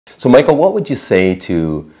So Michael, what would you say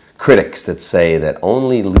to critics that say that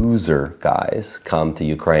only loser guys come to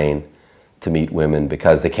Ukraine to meet women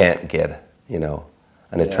because they can't get, you know,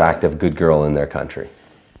 an attractive good girl in their country?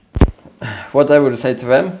 What I would say to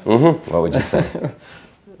them? What would you say?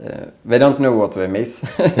 They don't know what they miss.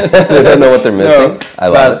 They don't know what they're missing? No, I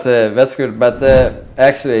love it. That's good. But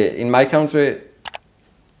actually, in my country,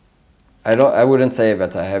 I wouldn't say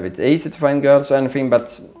that I have it easy to find girls or anything,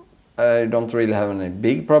 but I don't really have any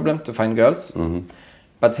big problem to find girls.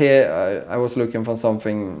 But here I was looking for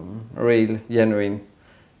something real, genuine,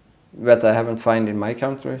 that I haven't found in my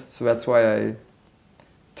country. So that's why I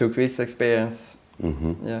took this experience.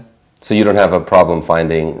 Yeah. So you don't have a problem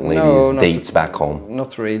finding ladies dates back home?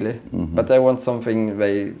 Not really. But I want something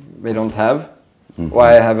they don't have, or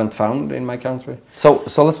I haven't found in my country. So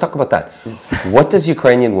let's talk about that. Yes. What does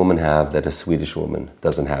Ukrainian woman have that a Swedish woman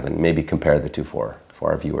doesn't have? And maybe compare the two for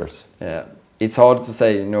our viewers. Yeah, it's hard to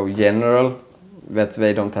say, you know, general, that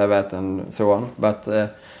they don't have that and so on. But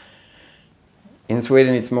in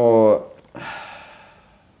Sweden it's more,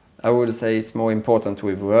 I would say it's more important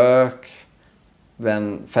with work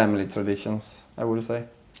than family traditions, I would say.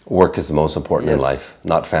 Work is the most important in life,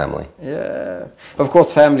 not family. Yeah, of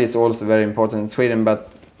course family is also very important in Sweden,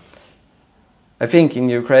 but I think in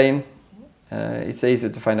Ukraine it's easy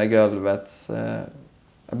to find a girl that's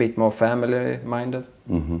a bit more family minded.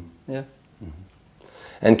 Yeah.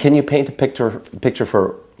 And can you paint a picture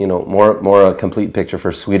for, you know, more a complete picture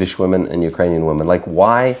for Swedish women and Ukrainian women? Like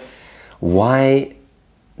why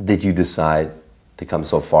did you decide to come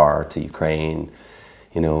so far to Ukraine,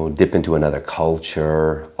 you know, dip into another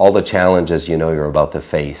culture, all the challenges you know you're about to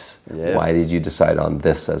face? Yes. Why did you decide on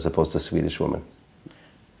this as opposed to Swedish women?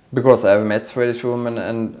 Because I have met Swedish women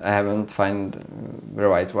and I haven't found the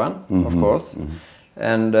right one, of course.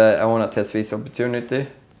 And I want to test this opportunity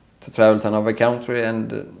to travel to another country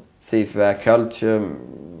and see if their culture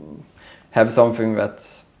have something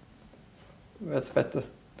that's better.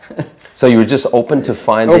 So you were just open to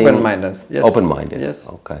finding... Open-minded, yes. Open-minded, yes.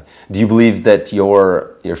 Okay. Do you believe that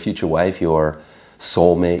your future wife, your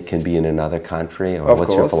soulmate can be in another country? Or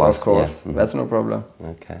what's your philosophy? Of course, that's no problem.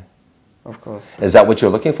 Okay. Of course. Is that what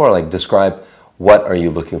you're looking for? Like describe, what are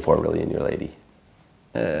you looking for really in your lady?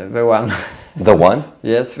 The one. The one?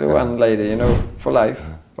 Yes, the one lady, you know, for life,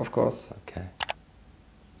 of course. Okay.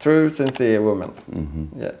 True, sincere woman.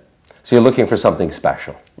 Yeah. So you're looking for something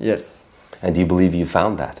special? Yes. And do you believe you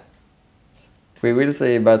found that? We will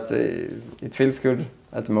see, but it feels good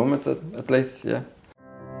at the moment, at least, yeah.